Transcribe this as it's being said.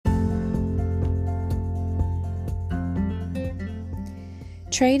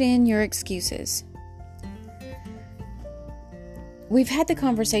Trade in your excuses. We've had the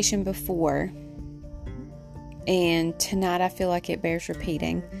conversation before, and tonight I feel like it bears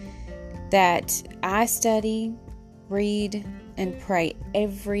repeating, that I study, read, and pray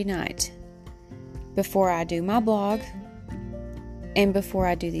every night before I do my blog and before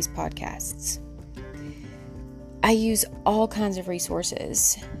I do these podcasts. I use all kinds of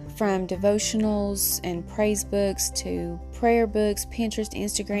resources, from devotionals and praise books to prayer books, Pinterest,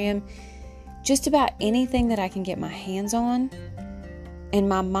 Instagram, just about anything that I can get my hands on and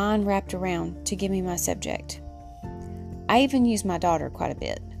my mind wrapped around to give me my subject. I even use my daughter quite a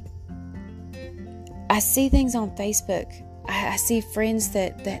bit. I see things on Facebook. I see friends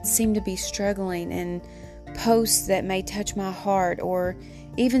that seem to be struggling and posts that may touch my heart or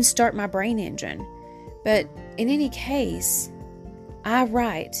even start my brain engine. But in any case, I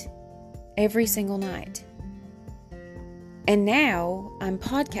write every single night. And now I'm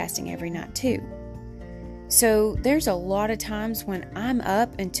podcasting every night too. So there's a lot of times when I'm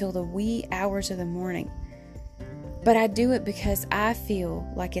up until the wee hours of the morning. But I do it because I feel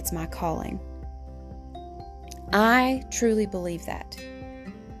like it's my calling. I truly believe that.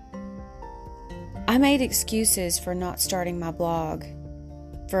 I made excuses for not starting my blog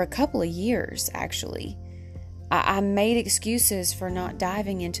for a couple of years, actually. I made excuses for not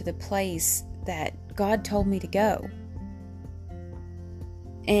diving into the place that God told me to go.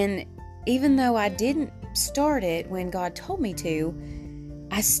 And even though I didn't start it when God told me to,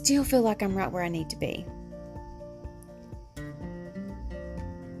 I still feel like I'm right where I need to be.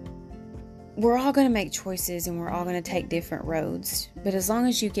 We're all going to make choices and we're all going to take different roads. But as long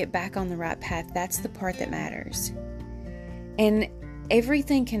as you get back on the right path, that's the part that matters. And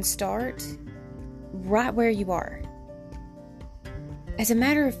everything can start right where you are. As a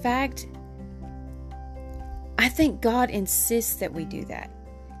matter of fact, I think God insists that we do that.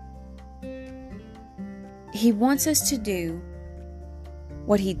 He wants us to do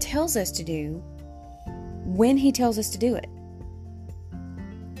what He tells us to do when He tells us to do it.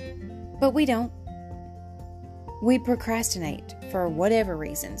 But we don't. We procrastinate for whatever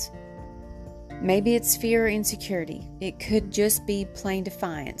reasons. Maybe it's fear or insecurity. It could just be plain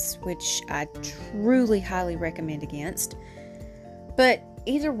defiance, which I truly highly recommend against. But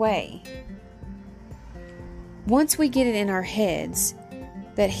either way, once we get it in our heads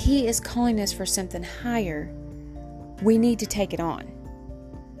that He is calling us for something higher, we need to take it on.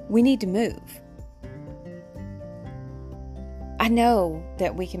 We need to move. I know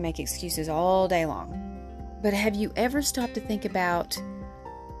that we can make excuses all day long, but have you ever stopped to think about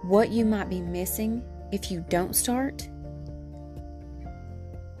what you might be missing if you don't start?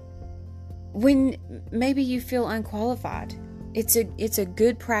 When maybe you feel unqualified, it's a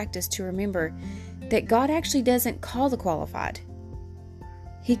good practice to remember that God actually doesn't call the qualified.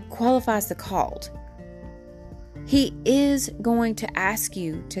 He qualifies the called. He is going to ask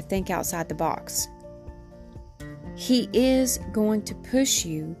you to think outside the box. He is going to push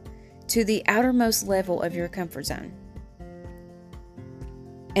you to the outermost level of your comfort zone.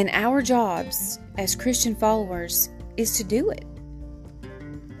 And our jobs as Christian followers is to do it.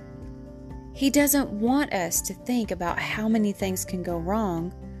 He doesn't want us to think about how many things can go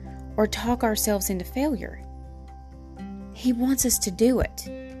wrong or talk ourselves into failure. He wants us to do it.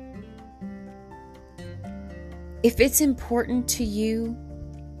 If it's important to you,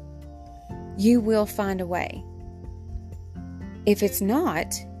 you will find a way. If it's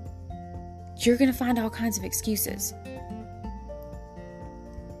not, you're going to find all kinds of excuses.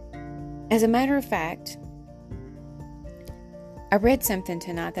 As a matter of fact, I read something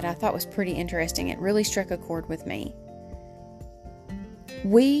tonight that I thought was pretty interesting. It really struck a chord with me.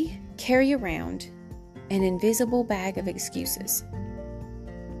 We carry around an invisible bag of excuses.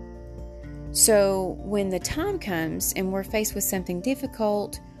 So when the time comes and we're faced with something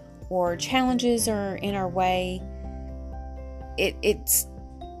difficult or challenges are in our way, it's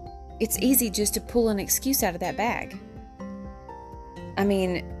easy just to pull an excuse out of that bag. I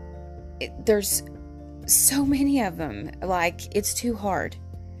mean, there's so many of them. Like, it's too hard.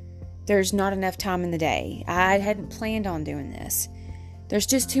 There's not enough time in the day. I hadn't planned on doing this. There's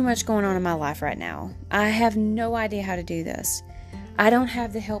just too much going on in my life right now. I have no idea how to do this. I don't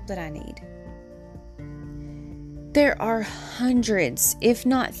have the help that I need. There are hundreds, if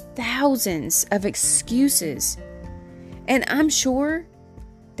not thousands, of excuses. And I'm sure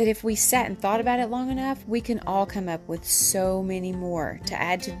that if we sat and thought about it long enough, we can all come up with so many more to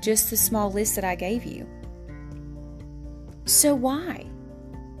add to just the small list that I gave you. So why?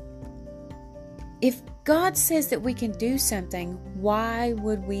 If God says that we can do something, why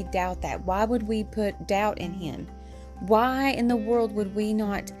would we doubt that? Why would we put doubt in Him? Why in the world would we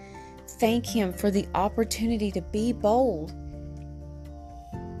not thank Him for the opportunity to be bold,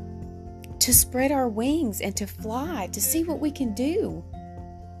 to spread our wings and to fly, to see what we can do?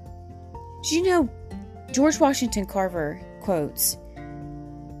 Did you know, George Washington Carver quotes,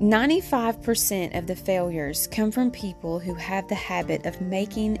 95% of the failures come from people who have the habit of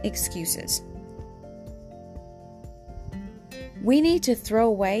making excuses. We need to throw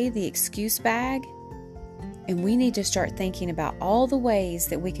away the excuse bag, and we need to start thinking about all the ways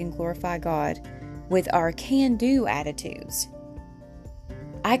that we can glorify God with our can-do attitudes.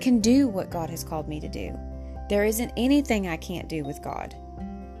 I can do what God has called me to do. There isn't anything I can't do with God.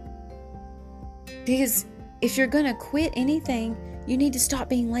 Because if you're going to quit anything, you need to stop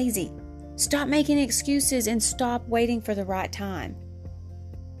being lazy. Stop making excuses and stop waiting for the right time.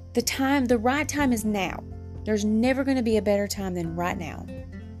 The right time is now. There's never going to be a better time than right now.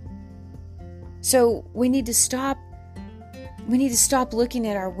 So we need to stop looking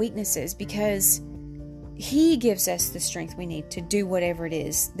at our weaknesses, because He gives us the strength we need to do whatever it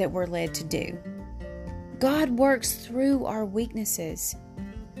is that we're led to do. God works through our weaknesses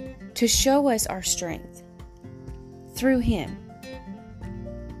to show us our strength through Him.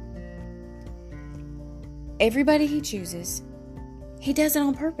 Everybody He chooses, He does it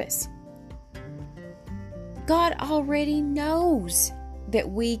on purpose. God already knows that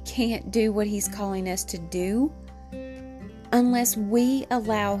we can't do what He's calling us to do unless we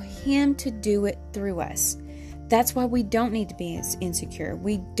allow Him to do it through us. That's why we don't need to be insecure.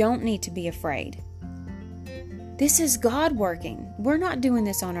 We don't need to be afraid. This is God working. We're not doing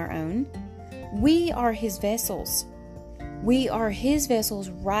this on our own. We are His vessels. We are His vessels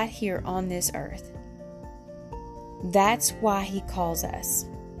right here on this earth. That's why He calls us.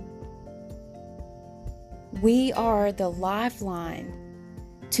 We are the lifeline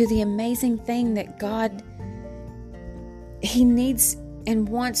to the amazing thing that God, He needs and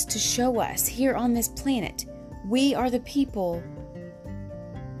wants to show us here on this planet. We are the people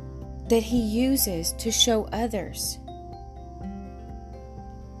that He uses to show others.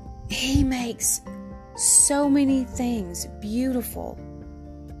 He makes so many things beautiful.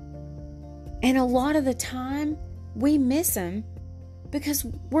 And a lot of the time, we miss Him because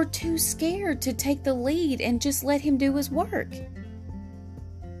we're too scared to take the lead and just let Him do His work.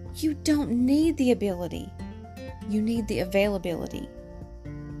 You don't need the ability. You need the availability.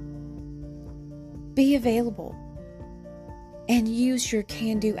 Be available and use your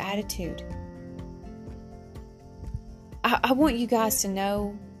can-do attitude. I want you guys to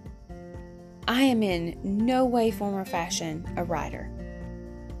know I am in no way, form, or fashion a writer.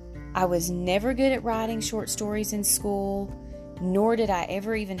 I was never good at writing short stories in school, nor did I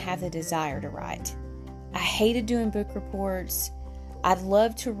ever even have the desire to write. I hated doing book reports. I'd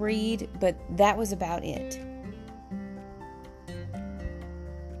love to read, but that was about it.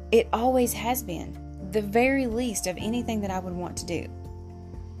 It always has been the very least of anything that I would want to do.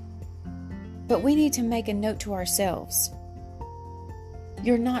 But we need to make a note to ourselves.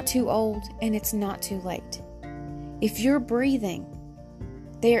 You're not too old, and it's not too late. If you're breathing,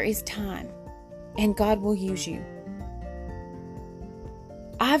 there is time, and God will use you.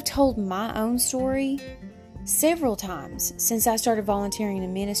 I've told my own story several times since I started volunteering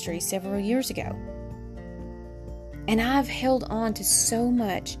in ministry several years ago. And I've held on to so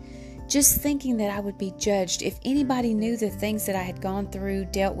much, just thinking that I would be judged if anybody knew the things that I had gone through,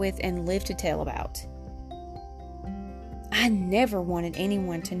 dealt with, and lived to tell about. I never wanted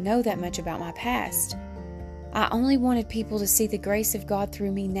anyone to know that much about my past. I only wanted people to see the grace of God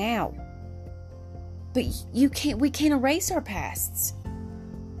through me now. But we can't erase our pasts.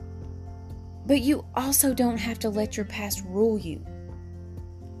 But you also don't have to let your past rule you.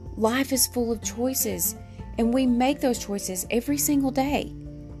 Life is full of choices, and we make those choices every single day.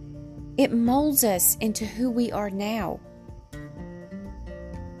 It molds us into who we are now.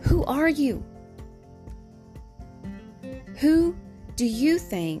 Who are you? Who do you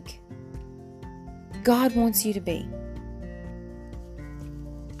think God wants you to be?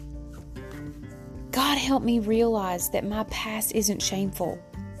 God helped me realize that my past isn't shameful.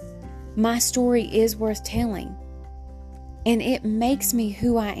 My story is worth telling, and it makes me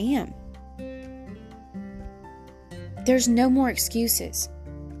who I am. There's no more excuses.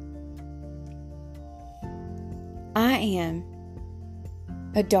 I am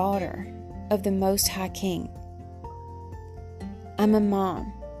a daughter of the Most High King. I'm a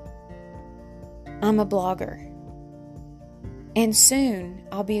mom. I'm a blogger. And soon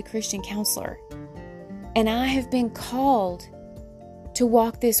I'll be a Christian counselor. And I have been called to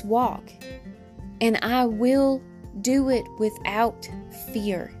walk this walk. And I will do it without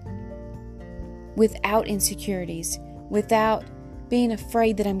fear, without insecurities, without being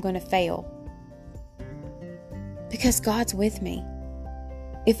afraid that I'm going to fail. Because God's with me.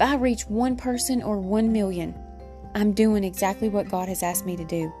 If I reach 1 person or 1 million, I'm doing exactly what God has asked me to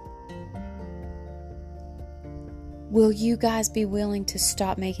do. Will you guys be willing to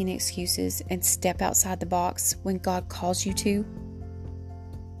stop making excuses and step outside the box when God calls you to?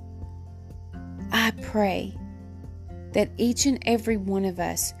 I pray that each and every one of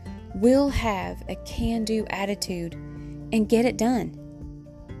us will have a can-do attitude and get it done.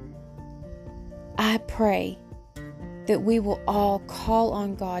 I pray that we will all call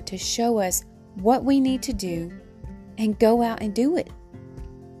on God to show us what we need to do and go out and do it.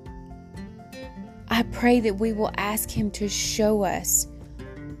 I pray that we will ask Him to show us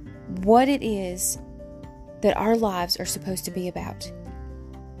what it is that our lives are supposed to be about.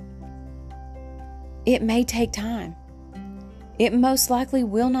 It may take time. It most likely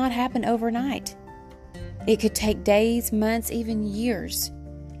will not happen overnight. It could take days, months, even years.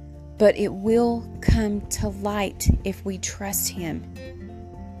 But it will come to light if we trust Him.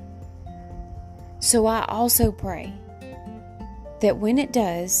 So I also pray that when it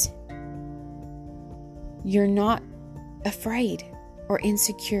does, you're not afraid or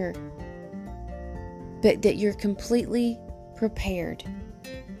insecure, but that you're completely prepared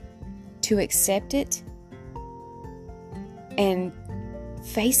to accept it and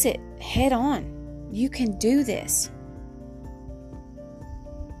face it head on. You can do this.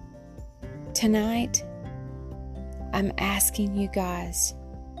 Tonight, I'm asking you guys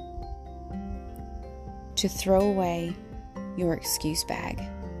to throw away your excuse bag.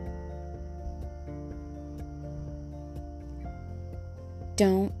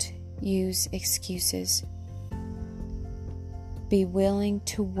 Don't use excuses. Be willing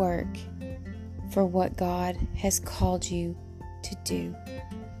to work for what God has called you to do.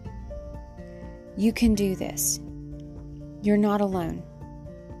 You can do this. You're not alone.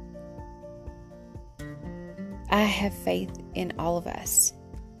 I have faith in all of us.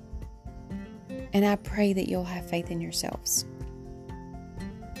 And I pray that you'll have faith in yourselves.